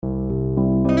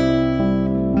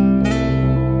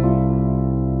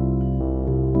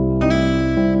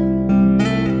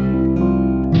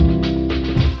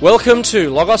Welcome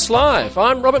to Logos Live.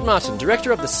 I'm Robert Martin,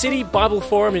 Director of the City Bible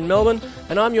Forum in Melbourne,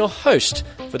 and I'm your host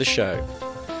for the show.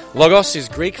 Logos is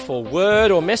Greek for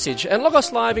word or message, and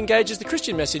Logos Live engages the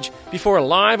Christian message before a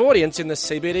live audience in the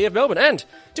CBD of Melbourne. And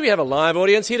do we have a live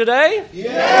audience here today?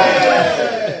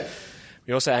 Yeah!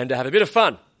 We also aim to have a bit of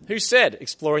fun. Who said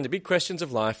exploring the big questions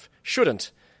of life shouldn't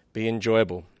be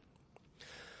enjoyable?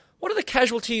 What are the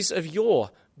casualties of your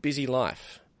busy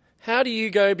life? How do you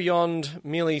go beyond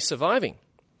merely surviving?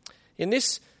 In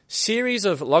this series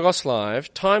of Logos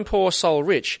Live, Time Poor, Soul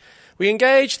Rich, we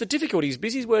engage the difficulties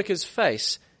busy workers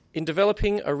face in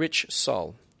developing a rich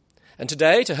soul. And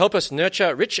today, to help us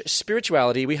nurture rich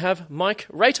spirituality, we have Mike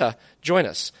Rater join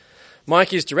us.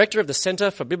 Mike is Director of the Centre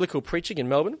for Biblical Preaching in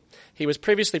Melbourne. He was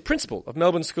previously Principal of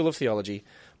Melbourne School of Theology.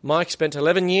 Mike spent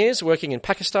 11 years working in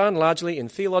Pakistan, largely in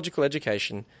theological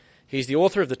education. He's the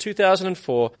author of the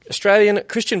 2004 Australian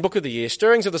Christian Book of the Year,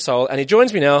 Stirrings of the Soul, and he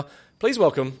joins me now. Please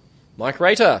welcome Mike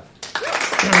Rater.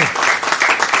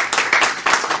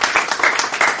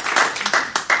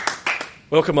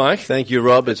 Welcome, Mike. Thank you,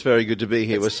 Rob. It's very good to be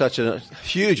here with such a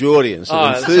huge audience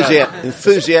of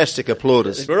enthusiastic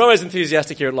applauders. We're always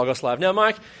enthusiastic here at Logos Live. Now,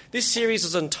 Mike, this series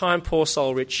is on Time Poor,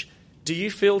 Soul Rich. Do you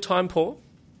feel time poor?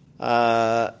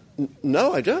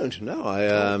 No, I don't.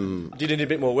 No, Do you need a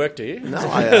bit more work, do you? No,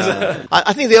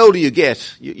 I think the older you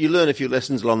get, you learn a few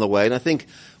lessons along the way, and I think,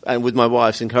 and with my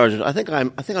wife's encouragement, I think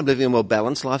I'm living a more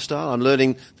balanced lifestyle. I'm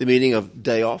learning the meaning of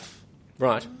day off.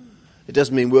 Right. It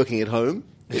doesn't mean working at home.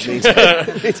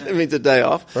 It means a day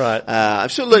off. Right. I'm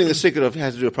still learning the secret of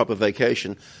how to do a proper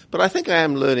vacation, but I think I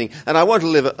am learning, and I want to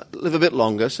live a bit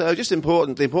longer. So,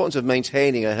 the importance of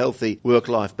maintaining a healthy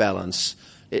work-life balance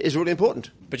is really important.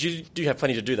 But you do have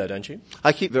plenty to do, though, don't you?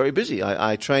 I keep very busy.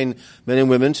 I train men and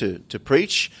women to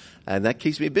preach, and that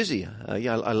keeps me busy. I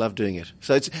love doing it.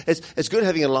 So it's good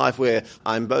having a life where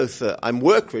I'm both I'm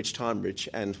work rich, time rich,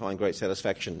 and find great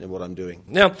satisfaction in what I'm doing.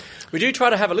 Now, we do try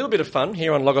to have a little bit of fun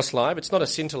here on Logos Live. It's not a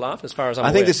sin to laugh, as far as I'm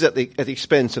aware. I think this is at the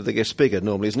expense of the guest speaker,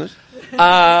 normally, isn't it?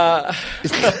 That's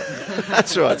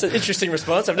right. That's an interesting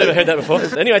response. I've never heard that before.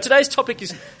 Anyway, today's topic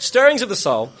is Stirrings of the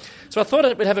Soul. So I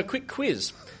thought we'd have a quick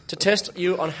quiz to test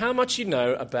you on how much you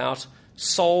know about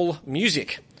soul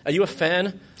music. Are you a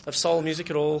fan of soul music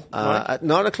at all, Mike? At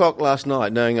 9 o'clock last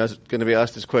night, knowing I was going to be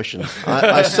asked this question,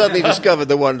 I suddenly discovered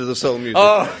the wonders of soul music.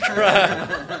 Oh,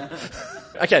 crap.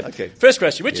 Okay, first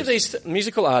question. Which of these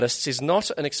musical artists is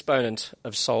not an exponent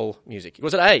of soul music?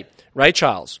 Was it A, Ray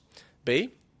Charles, B,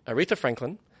 Aretha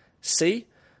Franklin, C,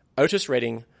 Otis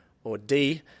Redding, or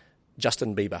D,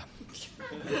 Justin Bieber?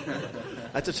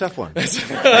 That's a tough one.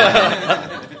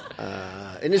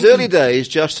 In his early days,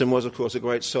 Justin was, of course, a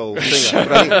great soul singer.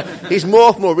 But I think he's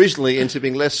morphed more recently into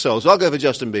being less soul. So I'll go for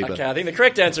Justin Bieber. Okay, I think the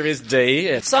correct answer is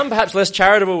D. Some, perhaps less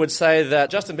charitable, would say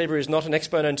that Justin Bieber is not an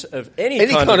exponent of any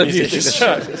kind of music.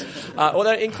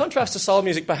 Although, in contrast to soul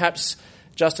music, perhaps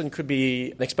Justin could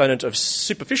be an exponent of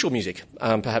superficial music,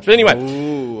 perhaps. But anyway.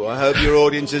 Ooh, I hope your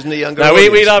audience isn't a younger No,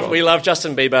 audience. we love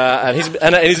Justin Bieber, and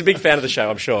he's a big fan of the show,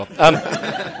 I'm sure.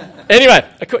 Anyway,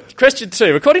 question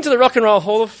 2. According to the Rock and Roll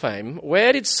Hall of Fame,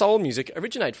 where did soul music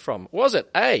originate from? Was it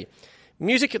A,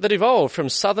 music that evolved from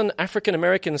Southern African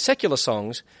American secular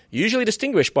songs, usually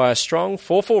distinguished by a strong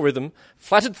 4/4 rhythm,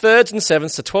 flatted thirds and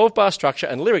sevenths, a 12-bar structure,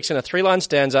 and lyrics in a 3-line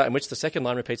stanza in which the second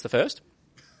line repeats the first?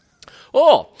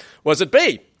 Or was it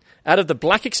B, out of the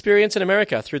black experience in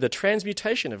America through the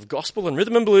transmutation of gospel and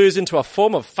rhythm and blues into a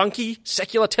form of funky,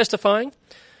 secular testifying?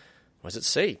 Was it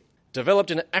C, developed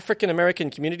in African-American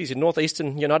communities in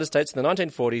northeastern United States in the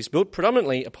 1940s, built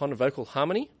predominantly upon vocal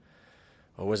harmony?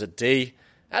 Or was it D,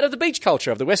 out of the beach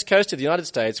culture of the west coast of the United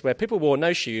States, where people wore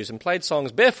no shoes and played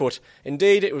songs barefoot?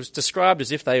 Indeed, it was described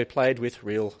as if they played with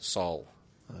real soul.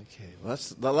 Okay, well,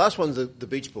 the last one's the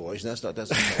Beach Boys, and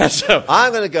that's so,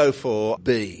 I'm going to go for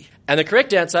B. And the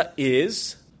correct answer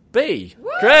is B.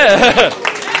 Correct.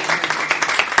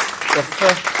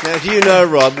 Now, do you know,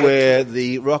 Rob, where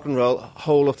the Rock and Roll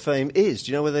Hall of Fame is?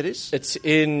 Do you know where that is? It's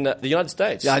in the United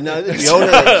States. Yeah, I know. But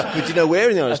do you know where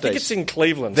in the United States? I think it's in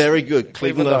Cleveland. Very good.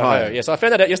 Cleveland, Ohio. Yes, I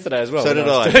found that out yesterday as well. So did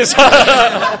I.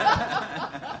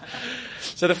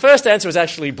 So the first answer was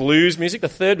actually blues music, the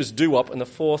third was doo-wop, and the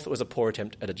fourth was a poor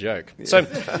attempt at a joke. Yeah. So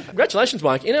congratulations,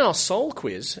 Mike. In our soul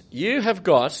quiz, you have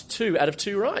got 2 out of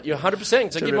 2 right. You're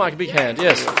 100%, so give Mike a big hand.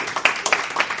 Yes.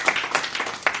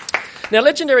 Now,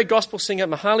 legendary gospel singer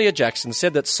Mahalia Jackson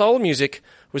said that soul music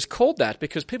was called that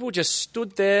because people just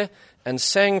stood there and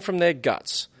sang from their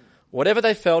guts. Whatever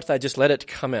they felt, they just let it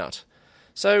come out.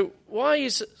 So why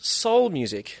is soul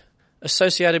music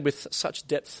associated with such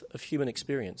depth of human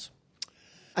experience?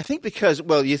 I think because,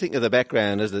 well, you think of the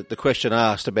background as the question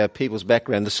asked about people's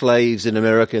background, the slaves in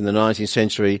America in the 19th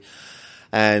century,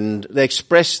 and they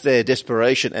expressed their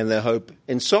desperation and their hope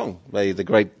in song, the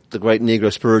great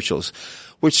Negro spirituals,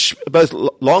 which both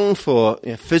longed for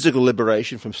physical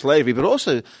liberation from slavery, but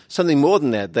also something more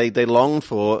than that. They longed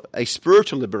for a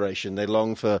spiritual liberation. They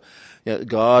longed for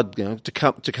God to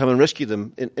come and rescue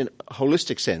them in a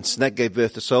holistic sense, and that gave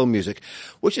birth to soul music,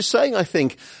 which is saying, I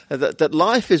think, that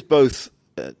life is both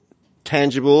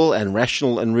tangible and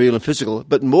rational and real and physical,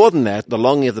 but more than that, the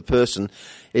longing of the person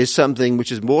is something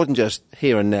which is more than just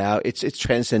here and now. It's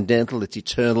transcendental, it's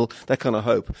eternal, that kind of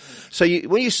hope. So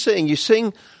when you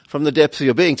sing from the depths of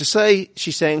your being. To say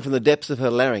she sang from the depths of her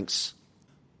larynx,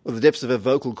 or the depths of her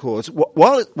vocal cords,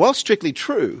 while strictly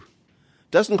true,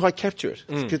 doesn't quite capture it.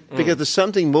 Because there's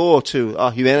something more to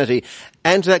our humanity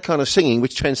and to that kind of singing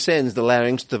which transcends the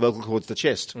larynx, the vocal cords, the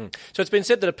chest. So it's been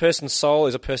said that a person's soul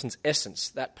is a person's essence,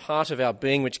 that part of our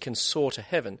being which can soar to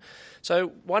heaven.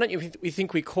 So why don't we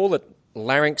think we call it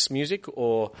larynx music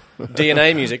or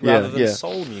DNA music rather than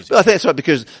soul music? Well, I think that's right,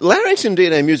 because larynx and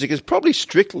DNA music is probably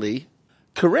strictly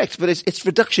correct, but it's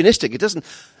reductionistic. It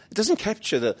doesn't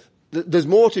capture there's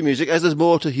more to music, as there's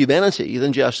more to humanity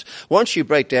than just, once you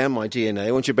break down my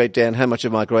DNA, once you break down how much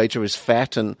of my greater is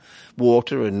fat and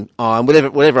water and iron,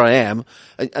 whatever I am,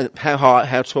 and how high,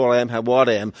 how tall I am, how wide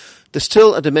I am, there's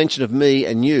still a dimension of me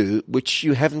and you which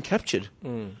you haven't captured,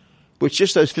 which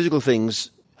just those physical things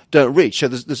don't reach. So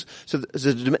there's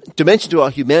a dimension to our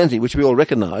humanity which we all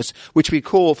recognise, which we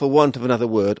call, for want of another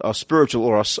word, our spiritual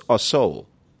or our soul.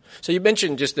 So you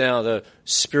mentioned just now the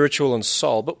spiritual and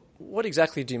soul, but what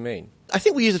exactly do you mean? I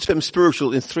think we use the term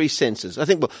spiritual in three senses. I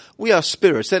think we are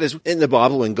spirits. That is, in the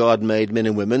Bible, when God made men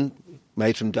and women,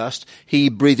 made from dust, he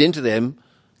breathed into them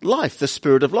life, the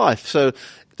spirit of life. So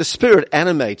the spirit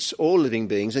animates all living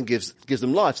beings and gives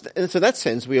them life. And so in that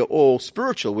sense, we are all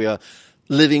spiritual. We are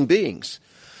living beings.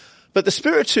 But the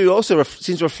spirit too also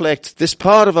seems to reflect this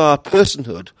part of our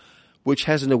personhood which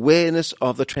has an awareness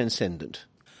of the transcendent,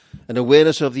 an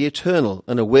awareness of the eternal,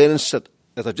 an awareness that,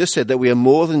 as I've just said, that we are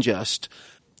more than just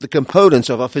the components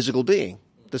of our physical being.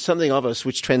 There's something of us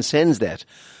which transcends that.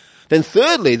 Then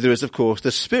thirdly, there is, of course,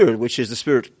 the Spirit, which is the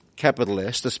Spirit, capital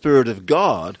S, the Spirit of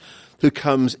God, who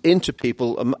comes into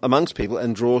people, amongst people,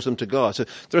 and draws them to God. So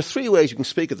there are three ways you can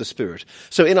speak of the Spirit.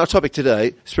 So in our topic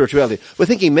today, spirituality, we're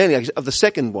thinking mainly of the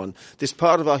second one, this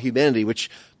part of our humanity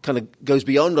which kind of goes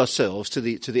beyond ourselves to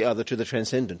the other, to the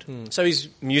transcendent. So is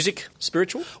music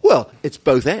spiritual? Well, it's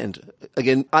both and.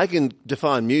 Again, I can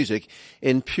define music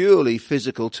in purely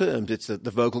physical terms. It's the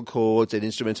vocal cords and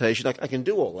instrumentation. I can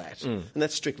do all that, and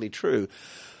that's strictly true.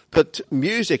 But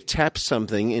music taps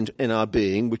something in our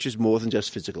being which is more than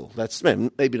just physical. That's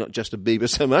maybe not Justin Bieber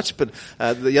so much, but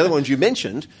the other ones you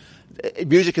mentioned.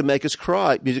 Music can make us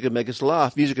cry. Music can make us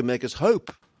laugh. Music can make us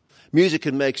hope. Music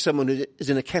can make someone who is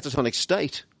in a catatonic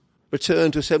state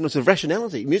return to a semblance of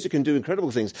rationality. Music can do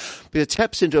incredible things, but it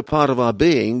taps into a part of our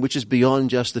being which is beyond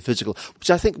just the physical, which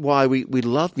I think why we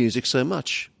love music so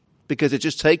much, because it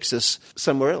just takes us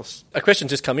somewhere else. A question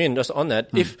just come in just on that.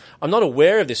 If I'm not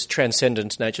aware of this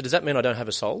transcendent nature, does that mean I don't have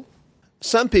a soul?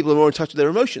 Some people are more in touch with their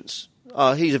emotions.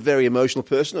 He's a very emotional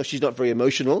person, or she's not very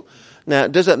emotional. Now,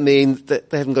 does that mean that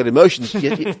they haven't got emotions?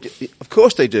 Of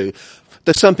course they do.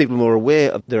 There's some people are more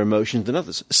aware of their emotions than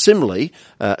others. Similarly,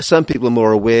 some people are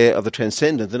more aware of the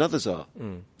transcendent than others are.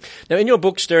 Now, in your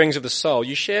book, Stirrings of the Soul,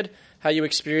 you shared how you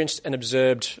experienced and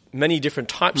observed many different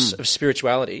types of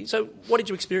spirituality. So what did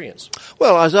you experience?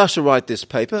 Well, I was asked to write this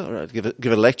paper,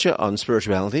 give a lecture on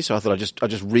spirituality, so I thought I'd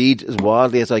just read as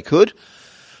widely as I could.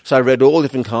 So I read all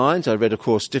different kinds. I read, of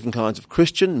course, different kinds of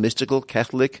Christian, mystical,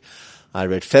 Catholic. I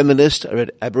read feminist, I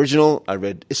read Aboriginal, I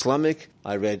read Islamic,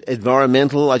 I read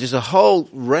environmental, just a whole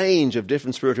range of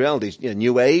different spiritualities,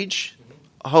 New Age,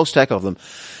 a whole stack of them.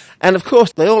 And of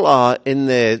course, they all are, in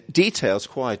their details,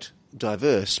 quite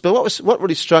diverse. But what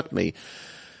really struck me,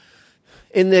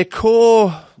 in their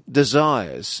core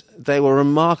desires, they were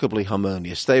remarkably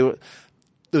harmonious. There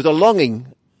was a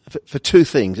longing for two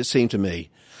things, it seemed to me.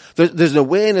 There's an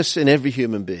awareness in every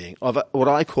human being of what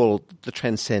I call the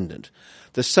transcendent.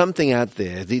 There's something out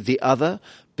there, the other,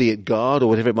 be it God or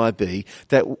whatever it might be,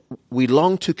 that we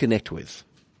long to connect with.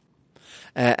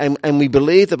 And we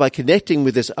believe that by connecting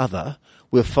with this other,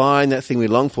 we'll find that thing we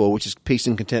long for, which is peace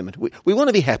and contentment. We want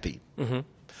to be happy. Mm-hmm.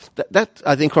 That,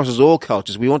 I think, crosses all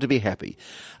cultures. We want to be happy.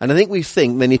 And I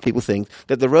think many people think,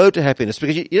 that the road to happiness,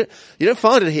 because you don't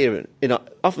find it here.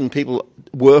 Often people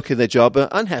work in their job, are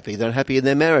unhappy. They're unhappy in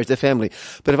their marriage, their family.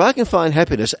 But if I can find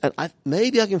happiness, and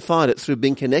maybe I can find it through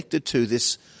being connected to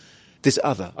this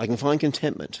other, I can find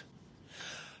contentment.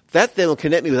 That then will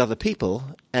connect me with other people,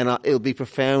 and it'll be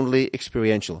profoundly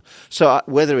experiential. So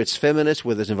whether it's feminist,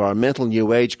 whether it's environmental,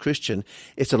 New Age, Christian,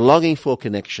 it's a longing for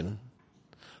connection,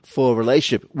 for a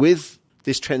relationship with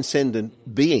this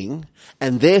transcendent being,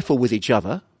 and therefore with each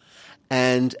other,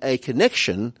 and a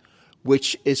connection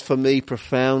which is for me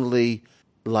profoundly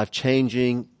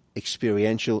life-changing,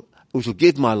 experiential, which will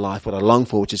give my life what I long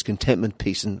for, which is contentment,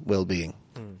 peace, and well-being.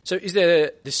 So is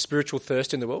there this spiritual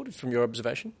thirst in the world, from your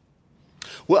observation?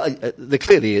 Well, there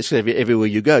clearly is. Everywhere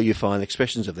you go, you find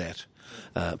expressions of that.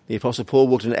 The Apostle Paul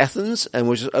walked in Athens and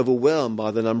was just overwhelmed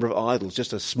by the number of idols,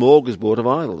 just a smorgasbord of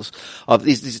idols, of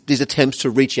these attempts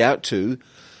to reach out to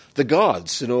the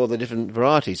gods in all the different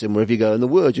varieties. And wherever you go in the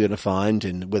world, you're going to find,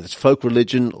 whether it's folk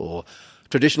religion or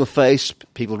traditional faiths,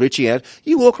 people reaching out.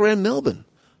 You walk around Melbourne.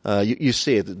 You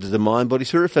see it, the Mind Body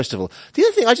Spirit Festival. The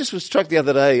other thing, I just was struck the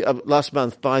other day, last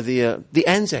month, by the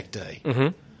Anzac Day.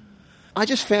 Mm-hmm. I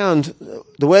just found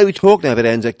the way we talk now about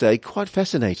Anzac Day quite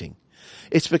fascinating.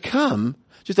 It's become,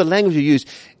 just the language you use,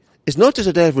 it's not just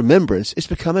a day of remembrance, it's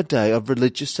become a day of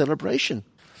religious celebration.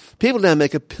 People now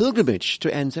make a pilgrimage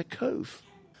to Anzac Cove.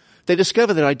 They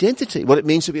discover their identity, what it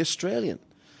means to be Australian.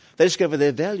 They discover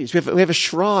their values. We have a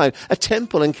shrine, a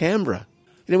temple in Canberra.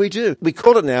 We do. We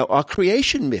call it now our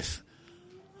creation myth.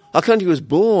 Our country was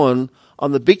born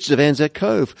on the beaches of Anzac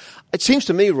Cove. It seems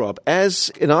to me, Rob, as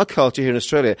in our culture here in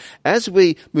Australia, as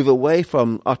we move away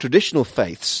from our traditional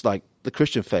faiths, like the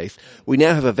Christian faith, we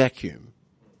now have a vacuum.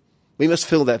 We must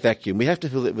fill that vacuum. We have to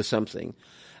fill it with something.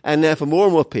 And now for more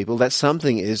and more people, that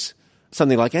something is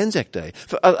something like Anzac Day.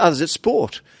 For others, it's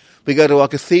sport. We go to our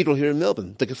cathedral here in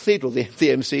Melbourne, the cathedral, the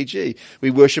MCG.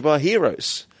 We worship our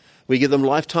heroes. We give them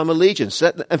lifetime allegiance.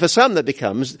 And for some, that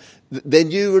becomes their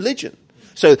new religion.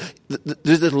 So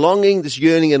there's this longing, this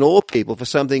yearning in all people for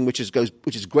something which is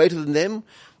greater than them,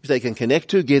 which they can connect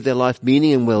to, give their life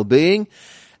meaning and well-being.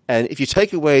 And if you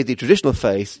take away the traditional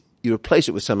faith, you replace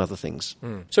it with some other things.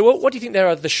 Mm. So what do you think there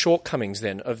are the shortcomings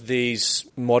then of these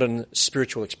modern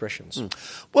spiritual expressions?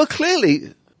 Well,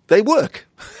 clearly they work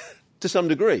to some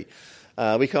degree.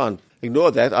 We can't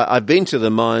ignore that. I've been to the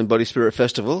Mind Body Spirit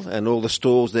Festival and all the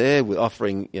stalls there. We're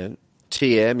offering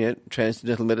TM,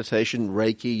 transcendental meditation,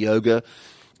 Reiki, yoga,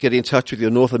 getting in touch with your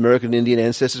North American Indian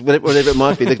ancestors, whatever it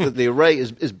might be. The array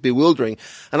is bewildering.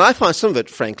 And I find some of it,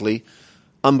 frankly,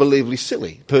 unbelievably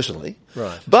silly, personally.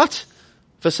 Right. But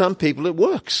for some people, it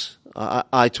works.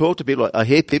 I talk to people, I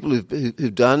hear people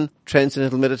who've done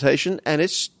transcendental meditation, and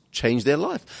it's changed their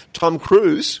life. Tom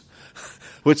Cruise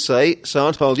would say,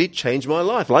 Scientology changed my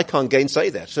life. Well, I can't gainsay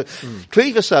that. So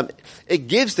clearly for some, it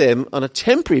gives them, on a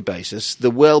temporary basis, the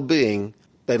well-being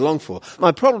they long for.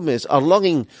 My problem is, our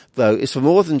longing, though, is for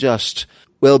more than just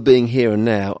well-being here and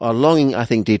now. Our longing, I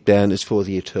think, deep down, is for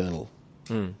the eternal.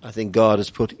 I think God has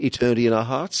put eternity in our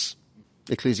hearts,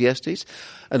 Ecclesiastes,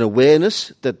 an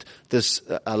awareness that there's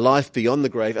a life beyond the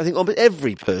grave. I think almost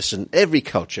every person, every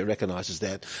culture recognizes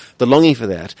that, the longing for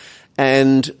that.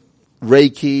 And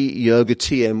Reiki, yoga,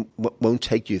 TM won't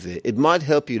take you there. It might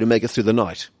help you to make it through the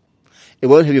night. It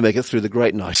won't help you make it through the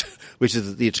great night, which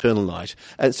is the eternal night.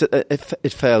 And so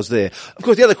it fails there. Of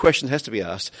course, the other question has to be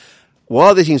asked,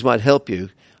 while these things might help you,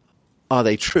 are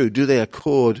they true? Do they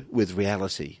accord with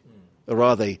reality? Or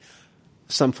are they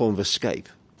some form of escape?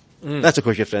 That's a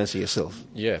question you have to answer yourself.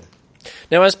 Yeah.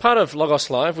 Now, as part of Logos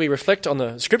Live, we reflect on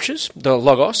the scriptures, the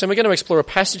Logos, and we're going to explore a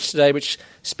passage today which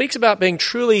speaks about being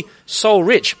truly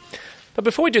soul-rich. But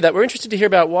before we do that, we're interested to hear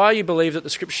about why you believe that the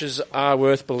scriptures are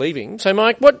worth believing. So,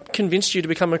 Mike, what convinced you to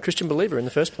become a Christian believer in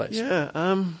the first place?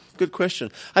 Yeah, good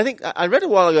question. I think I read a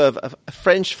while ago of a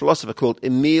French philosopher called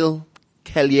Émile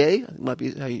Kellier, it might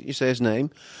be how you say his name,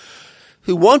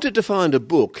 who wanted to find a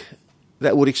book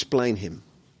that would explain him.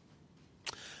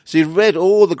 So he read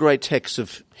all the great texts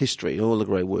of history, all the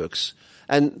great works,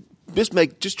 and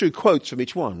just drew quotes from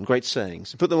each one, great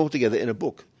sayings, and put them all together in a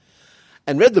book.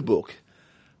 And read the book,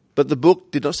 but the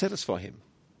book did not satisfy him.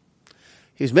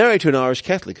 He was married to an Irish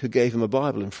Catholic who gave him a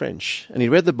Bible in French, and he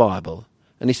read the Bible,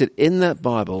 and he said, in that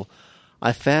Bible,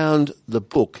 I found the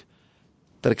book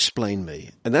that explained me.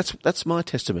 And that's my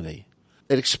testimony.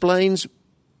 It explains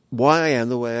why I am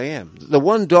the way I am. The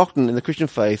one doctrine in the Christian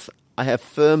faith I have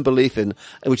firm belief in,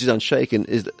 which is unshaken,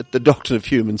 is the doctrine of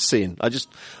human sin.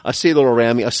 I see it all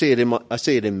around me. I see it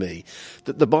in me.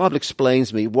 The Bible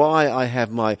explains me why I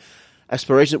have my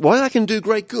aspirations, why I can do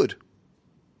great good,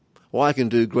 why I can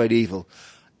do great evil.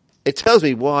 It tells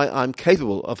me why I'm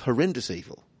capable of horrendous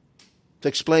evil. It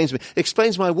explains me. It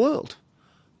explains my world.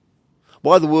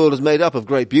 Why the world is made up of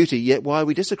great beauty, yet why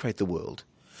we desecrate the world.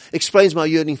 It explains my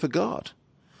yearning for God,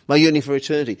 my yearning for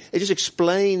eternity. It just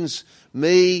explains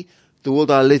me, the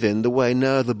world I live in the way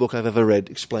no other book I've ever read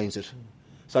explains it.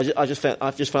 So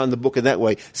I've just found the book in that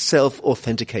way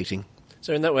self-authenticating.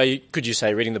 So in that way, could you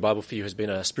say reading the Bible for you has been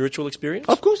a spiritual experience?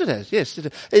 Of course it has. Yes,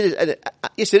 it is.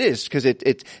 Yes, it is, because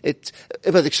it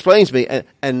explains me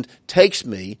and takes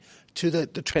me to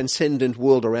the transcendent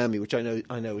world around me, which I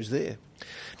know is there.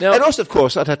 Now, and also, of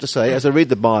course, I'd have to say, as I read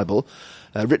the Bible,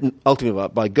 written ultimately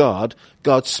by God,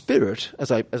 God's Spirit,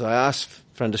 as I ask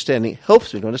for understanding,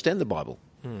 helps me to understand the Bible.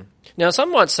 Now,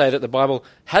 some might say that the Bible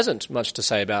hasn't much to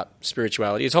say about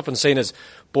spirituality. It's often seen as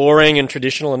boring and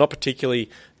traditional and not particularly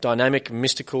dynamic,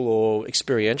 mystical or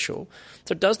experiential.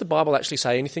 So does the Bible actually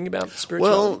say anything about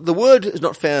spirituality? Well, the word is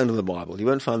not found in the Bible. You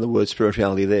won't find the word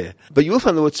spirituality there. But you will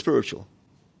find the word spiritual.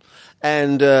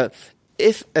 And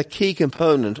if a key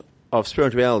component of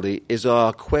spirituality is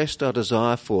our quest, our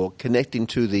desire for connecting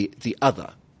to the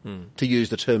other, to use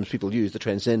the terms people use, the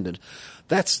transcendent,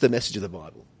 that's the message of the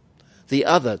Bible. The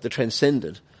other, the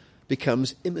transcendent,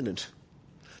 becomes imminent.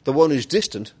 The one who's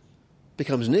distant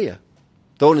becomes near.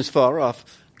 The one who's far off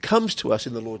comes to us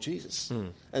in the Lord Jesus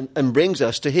and brings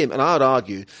us to him. And I would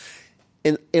argue,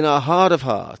 in our heart of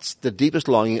hearts, the deepest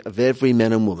longing of every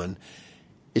man and woman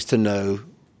is to know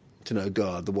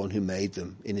God, the one who made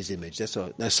them in his image.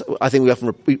 I think we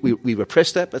often we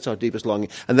repress that. That's our deepest longing.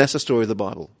 And that's the story of the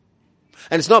Bible.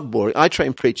 And it's not boring. I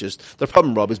train preachers. The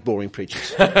problem, Rob, is boring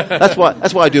preachers. That's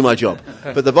why I do my job.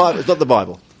 But the Bible, it's not the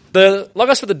Bible. The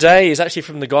Logos for the day is actually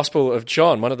from the Gospel of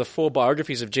John, one of the 4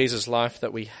 biographies of Jesus' life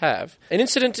that we have. An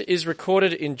incident is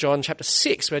recorded in John chapter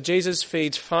 6, where Jesus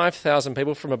feeds 5,000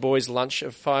 people from a boy's lunch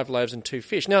of 5 loaves and 2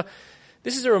 fish. Now,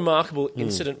 this is a remarkable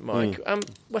incident, Mike.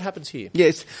 What happens here? Yeah,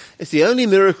 it's the only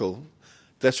miracle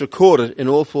that's recorded in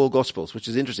all 4 Gospels, which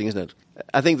is interesting, isn't it?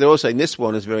 I think they're all saying this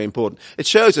one is very important. It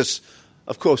shows us,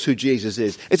 of course, who Jesus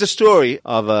is. It's a story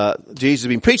of Jesus has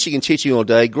been preaching and teaching all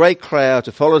day. Great crowd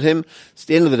have followed him. It's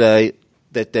the end of the day.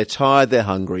 They're tired. They're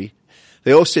hungry.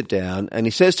 They all sit down, and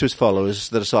he says to his followers,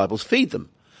 the disciples, feed them.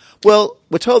 Well,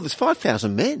 we're told there's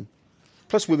 5,000 men,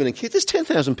 plus women and kids. There's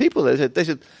 10,000 people. They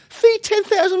said, feed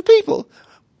 10,000 people.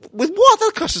 With what?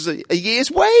 That costs us a year's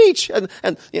wage. And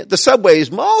you know, the subway is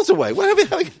miles away. How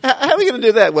are we going to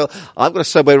do that? Well, I've got a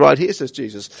subway right here, says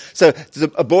Jesus. So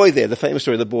there's a boy there, the famous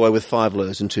story of the boy with 5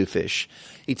 loaves and 2 fish.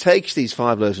 He takes these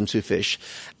 5 loaves and 2 fish,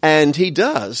 and he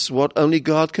does what only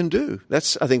God can do.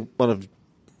 That's, I think, one of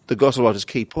the gospel writer's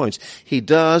key points. He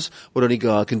does what only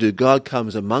God can do. God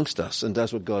comes amongst us and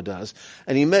does what God does.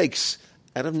 And he makes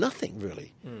out of nothing,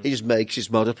 really. He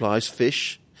just multiplies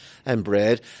fish and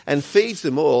bread, and feeds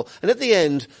them all. And at the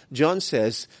end, John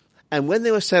says, and when they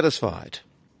were satisfied,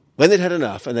 when they'd had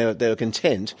enough and they were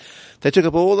content, they took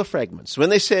up all the fragments.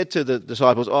 When they said to the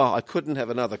disciples, I couldn't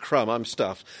have another crumb, I'm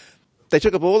stuffed, they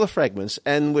took up all the fragments,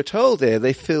 and we're told there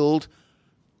they filled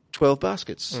 12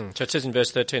 baskets. So it says in verse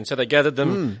 13, so they gathered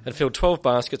them and filled 12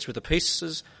 baskets with the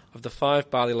pieces of the 5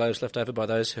 barley loaves left over by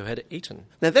those who had eaten.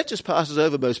 Now that just passes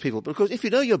over most people, because if you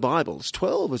know your Bibles,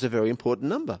 12 is a very important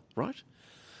number, right?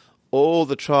 All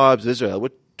the tribes of Israel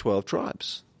were 12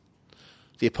 tribes.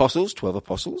 The apostles, 12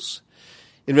 apostles.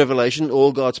 In Revelation,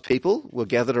 all God's people were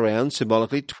gathered around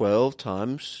symbolically 12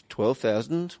 times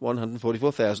 12,000,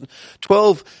 144,000.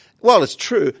 12, well, it's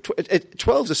true.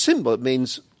 12 is a symbol. It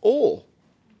means all.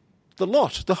 The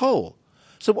lot, the whole.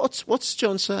 So what's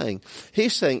John saying?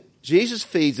 He's saying Jesus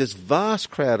feeds this vast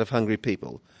crowd of hungry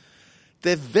people.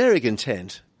 They're very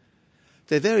content.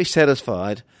 They're very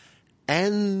satisfied.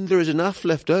 And there is enough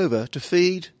left over to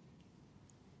feed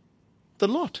the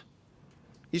lot.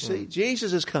 You see,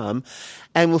 Jesus has come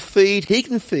and he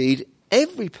can feed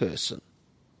every person,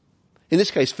 in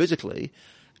this case physically,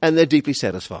 and they're deeply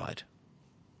satisfied.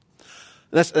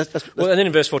 And well, and then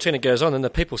in verse 14 it goes on, and the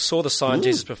people saw the sign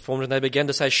Jesus performed, and they began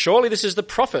to say, surely this is the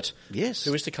prophet who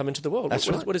is to come into the world. That's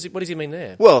right. What does he mean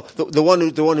there? Well, the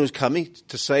one who's coming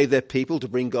to save their people, to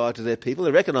bring God to their people,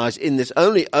 they recognize in this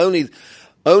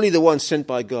only the one sent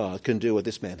by God can do what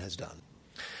this man has done.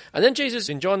 And then Jesus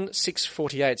in John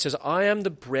 6:48 says, I am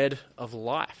the bread of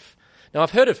life. Now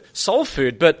I've heard of soul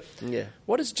food, but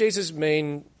what does Jesus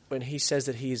mean when he says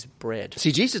that he is bread?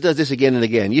 See, Jesus does this again and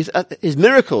again. His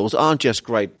miracles aren't just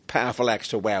great, powerful acts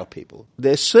to wow people.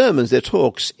 They're sermons, they're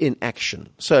talks in action.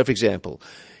 So, for example,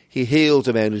 he heals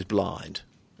a man who's blind,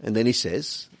 and then he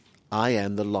says, I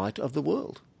am the light of the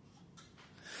world.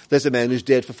 There's a man who's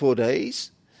dead for 4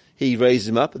 days. He raises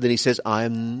him up, and then he says, I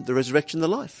am the resurrection and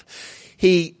the life.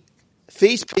 He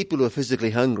feeds people who are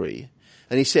physically hungry,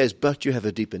 and he says, but you have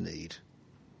a deeper need,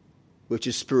 which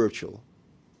is spiritual,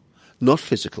 not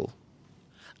physical,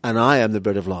 and I am the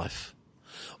bread of life.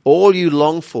 All you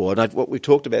long for, and what we've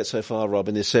talked about so far, Rob,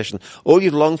 in this session, all you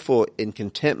long for in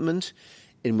contentment,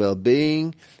 in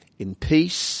well-being, in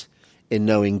peace, in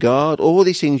knowing God, all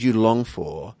these things you long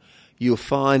for, you'll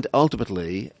find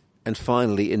ultimately and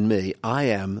finally in me, I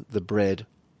am the bread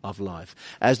of life.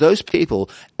 As those people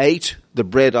ate the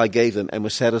bread I gave them and were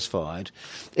satisfied,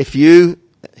 if you,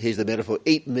 here's the metaphor,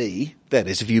 eat me, that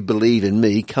is, if you believe in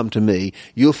me, come to me,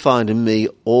 you'll find in me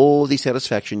all the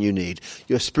satisfaction you need.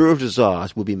 Your spiritual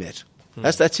desires will be met.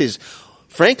 That's his,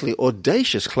 frankly,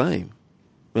 audacious claim.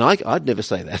 I mean, I'd never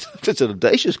say that. It's an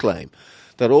audacious claim,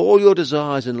 that all your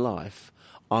desires in life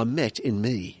are met in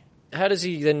me. How does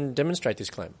he then demonstrate this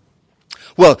claim?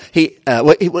 Well,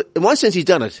 in one sense, he's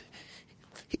done it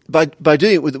by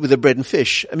doing it with the bread and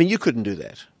fish. I mean, you couldn't do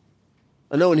that.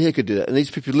 And no one here could do that. And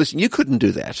these people listen, you couldn't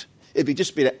do that. It'd be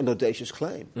just be an audacious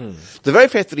claim. The very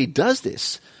fact that he does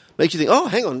this makes you think, oh,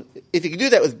 hang on, if he can do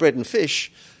that with bread and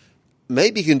fish,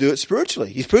 maybe he can do it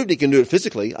spiritually. He's proved he can do it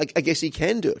physically. I guess he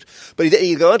can do it. But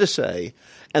he'll go on to say,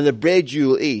 and the bread you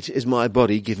will eat is my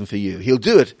body given for you. He'll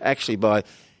do it actually by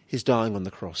his dying on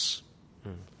the cross.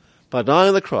 By dying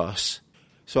on the cross,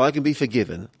 so I can be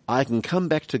forgiven, I can come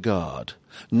back to God,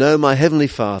 know my Heavenly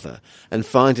Father, and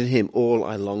find in Him all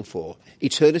I long for.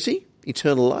 Eternity,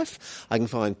 eternal life. I can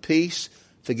find peace,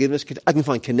 forgiveness. I can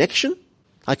find connection.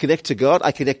 I connect to God.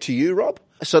 I connect to you, Rob.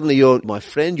 Suddenly you're my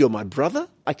friend. You're my brother.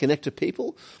 I connect to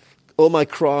people. All my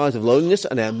cries of loneliness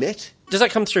are now met. Does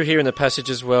that come through here in the passage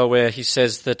as well, where he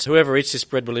says that whoever eats this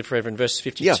bread will live forever, in verse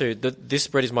 52, that this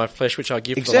bread is my flesh, which I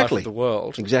give for the life of the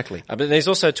world. Exactly. But then he's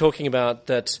also talking about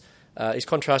that he's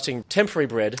contrasting temporary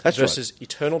bread versus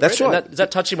eternal bread. That's right. Is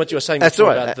that touching what you were saying That's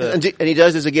before right. about the... And he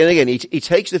does this again and again. He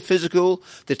takes the physical,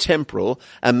 the temporal,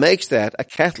 and makes that a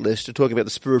catalyst to talking about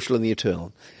the spiritual and the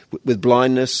eternal, with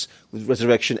blindness, with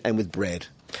resurrection, and with bread.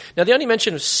 Now, the only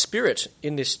mention of spirit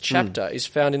in this chapter is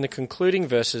found in the concluding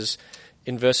verses,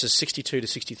 in verses 62 to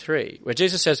 63, where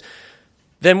Jesus says,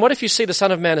 "Then what if you see the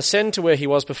Son of Man ascend to where he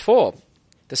was before?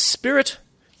 The Spirit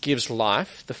gives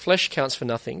life, the flesh counts for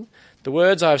nothing. The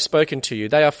words I have spoken to you,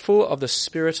 they are full of the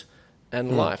Spirit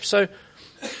and life." So,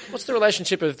 what's the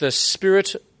relationship of the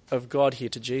Spirit of God here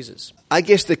to Jesus? I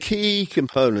guess the key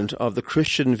component of the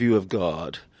Christian view of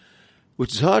God,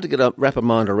 which is hard to wrap a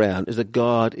mind around, is that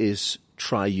God is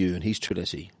triune. He's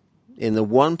Trinity. In the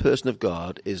one person of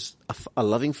God is a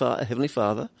loving Father, a Heavenly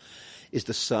Father, is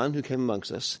the Son who came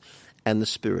amongst us, and the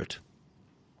Spirit.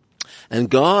 And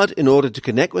God, in order to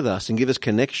connect with us and give us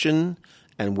connection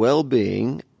and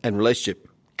well-being and relationship,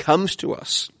 comes to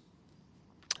us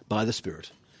by the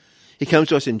Spirit. He comes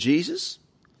to us in Jesus,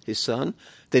 His Son.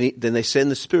 Then they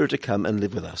send the Spirit to come and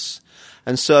live with us.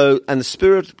 And the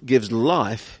Spirit gives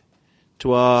life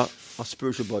to our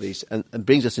spiritual bodies and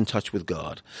brings us in touch with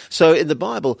God. So in the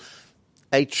Bible,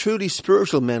 a truly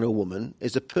spiritual man or woman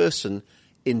is a person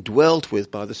indwelt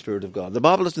with by the Spirit of God. The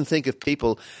Bible doesn't think of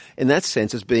people in that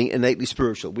sense as being innately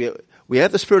spiritual. We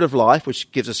have the Spirit of life,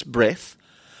 which gives us breath,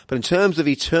 but in terms of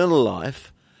eternal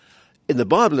life, in the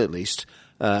Bible at least,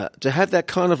 to have that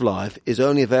kind of life is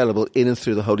only available in and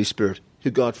through the Holy Spirit, who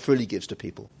God freely gives to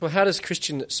people. Well, how does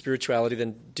Christian spirituality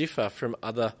then differ from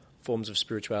other forms of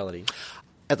spirituality?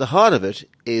 At the heart of it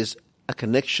is a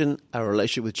connection, a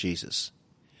relationship with Jesus.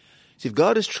 See, if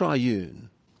God is triune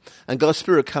and God's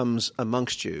Spirit comes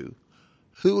amongst you,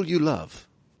 who will you love?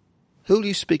 Who will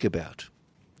you speak about?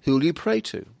 Who will you pray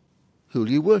to? Who will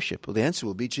you worship? Well, the answer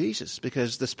will be Jesus,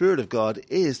 because the Spirit of God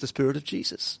is the Spirit of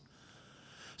Jesus.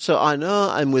 So I know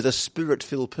I'm with a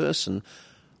Spirit-filled person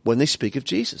when they speak of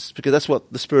Jesus, because that's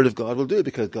what the Spirit of God will do,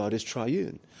 because God is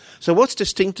triune. So what's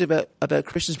distinctive about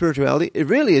Christian spirituality? It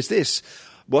really is this.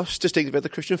 What's distinctive about the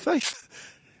Christian faith?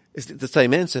 It's the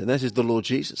same answer, and that is the Lord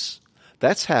Jesus.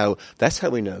 That's how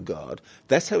we know God.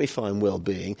 That's how we find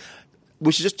well-being,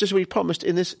 which is just what He promised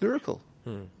in this miracle.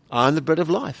 I am the bread of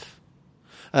life.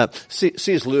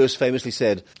 C.S. Lewis famously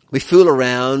said, "We fool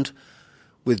around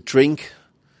with drink,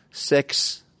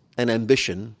 sex, and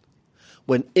ambition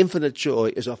when infinite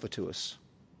joy is offered to us.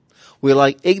 We're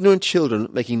like ignorant children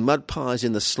making mud pies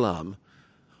in the slum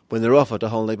when they're offered a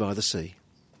holiday by the sea."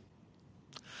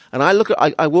 And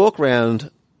I walk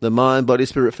around the Mind, Body,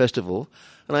 Spirit Festival,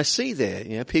 and I see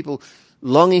there, people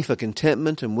longing for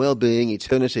contentment and well-being,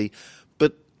 eternity,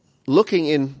 but looking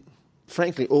in,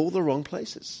 frankly, all the wrong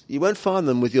places. You won't find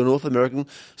them with your North American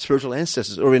spiritual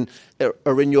ancestors, or in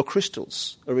your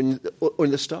crystals, or in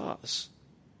the stars.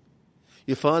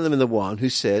 You find them in the one who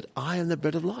said, "I am the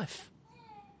bread of life."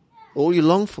 All you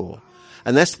long for.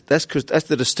 And that's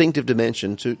the distinctive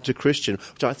dimension to Christian,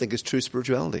 which I think is true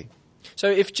spirituality. So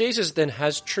if Jesus then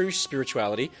has true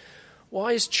spirituality,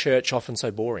 why is church often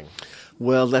so boring?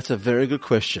 Well, that's a very good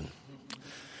question.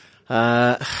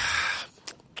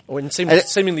 Or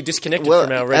seemingly disconnected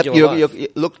from our regular life.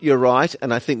 You're right,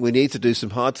 and I think we need to do some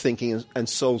hard thinking and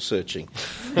soul searching.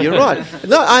 You're right.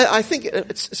 No, I think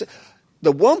it's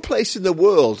the one place in the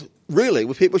world, really,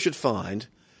 where people should find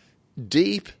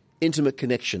deep, intimate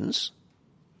connections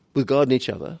with God and each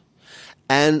other,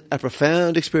 and a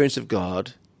profound experience of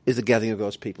God is the gathering of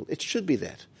God's people. It should be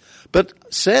that. But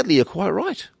sadly, you're quite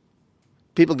right.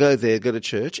 People go there, go to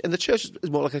church, and the church is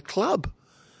more like a club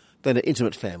than an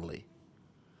intimate family.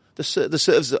 The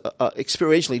services are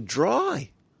experientially dry.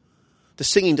 The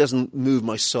singing doesn't move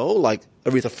my soul like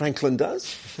Aretha Franklin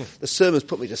does. The sermons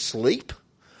put me to sleep.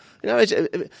 You know,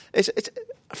 it's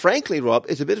frankly, Rob,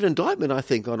 it's a bit of an indictment, I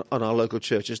think, on our local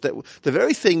churches that the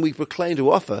very thing we proclaim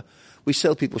to offer, we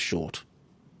sell people short.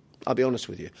 I'll be honest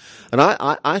with you. And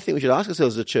I think we should ask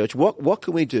ourselves as a church, what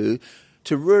can we do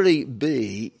to really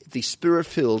be the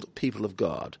Spirit-filled people of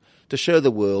God, to show the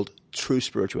world true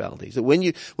spirituality? So when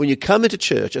you come into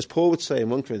church, as Paul would say in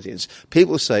 1 Corinthians,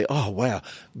 people say, oh, wow,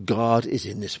 God is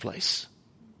in this place.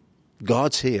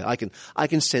 God's here. I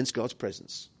can sense God's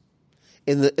presence.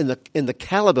 In the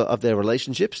caliber of their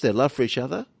relationships, their love for each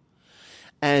other,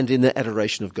 and in their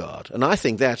adoration of God. And I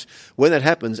think that when that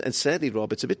happens, and sadly,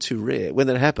 Rob, it's a bit too rare, when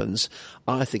that happens,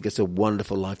 I think it's a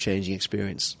wonderful, life-changing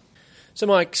experience. So,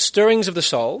 Mike, stirrings of the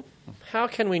soul, how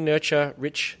can we nurture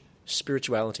rich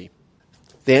spirituality?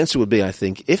 The answer would be, I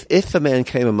think, if a man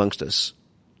came amongst us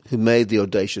who made the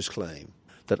audacious claim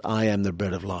that I am the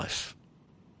bread of life,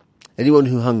 anyone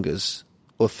who hungers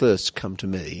or thirsts come to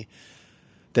me,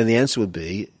 then the answer would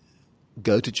be,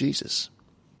 go to Jesus.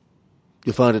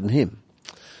 You'll find it in him.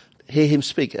 Hear him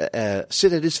speak,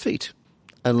 sit at his feet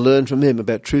and learn from him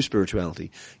about true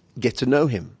spirituality. Get to know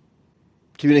him,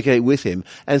 communicate with him,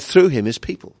 and through him as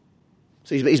people.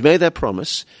 So he's made that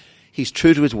promise. He's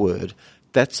true to his word.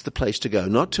 That's the place to go.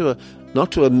 Not to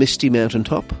a misty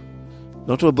mountaintop,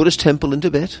 not to a Buddhist temple in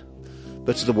Tibet,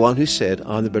 but to the one who said,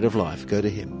 I'm the bread of life. Go to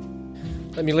him.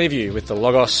 Let me leave you with the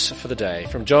Logos for the day.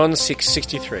 From John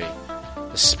 6:63.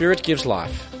 The Spirit gives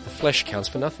life. The flesh counts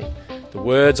for nothing. The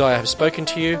words I have spoken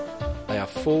to you, they are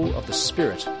full of the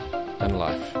Spirit and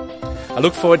life. I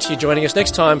look forward to you joining us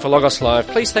next time for Logos Live.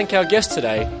 Please thank our guest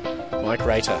today, Mike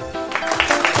Rater.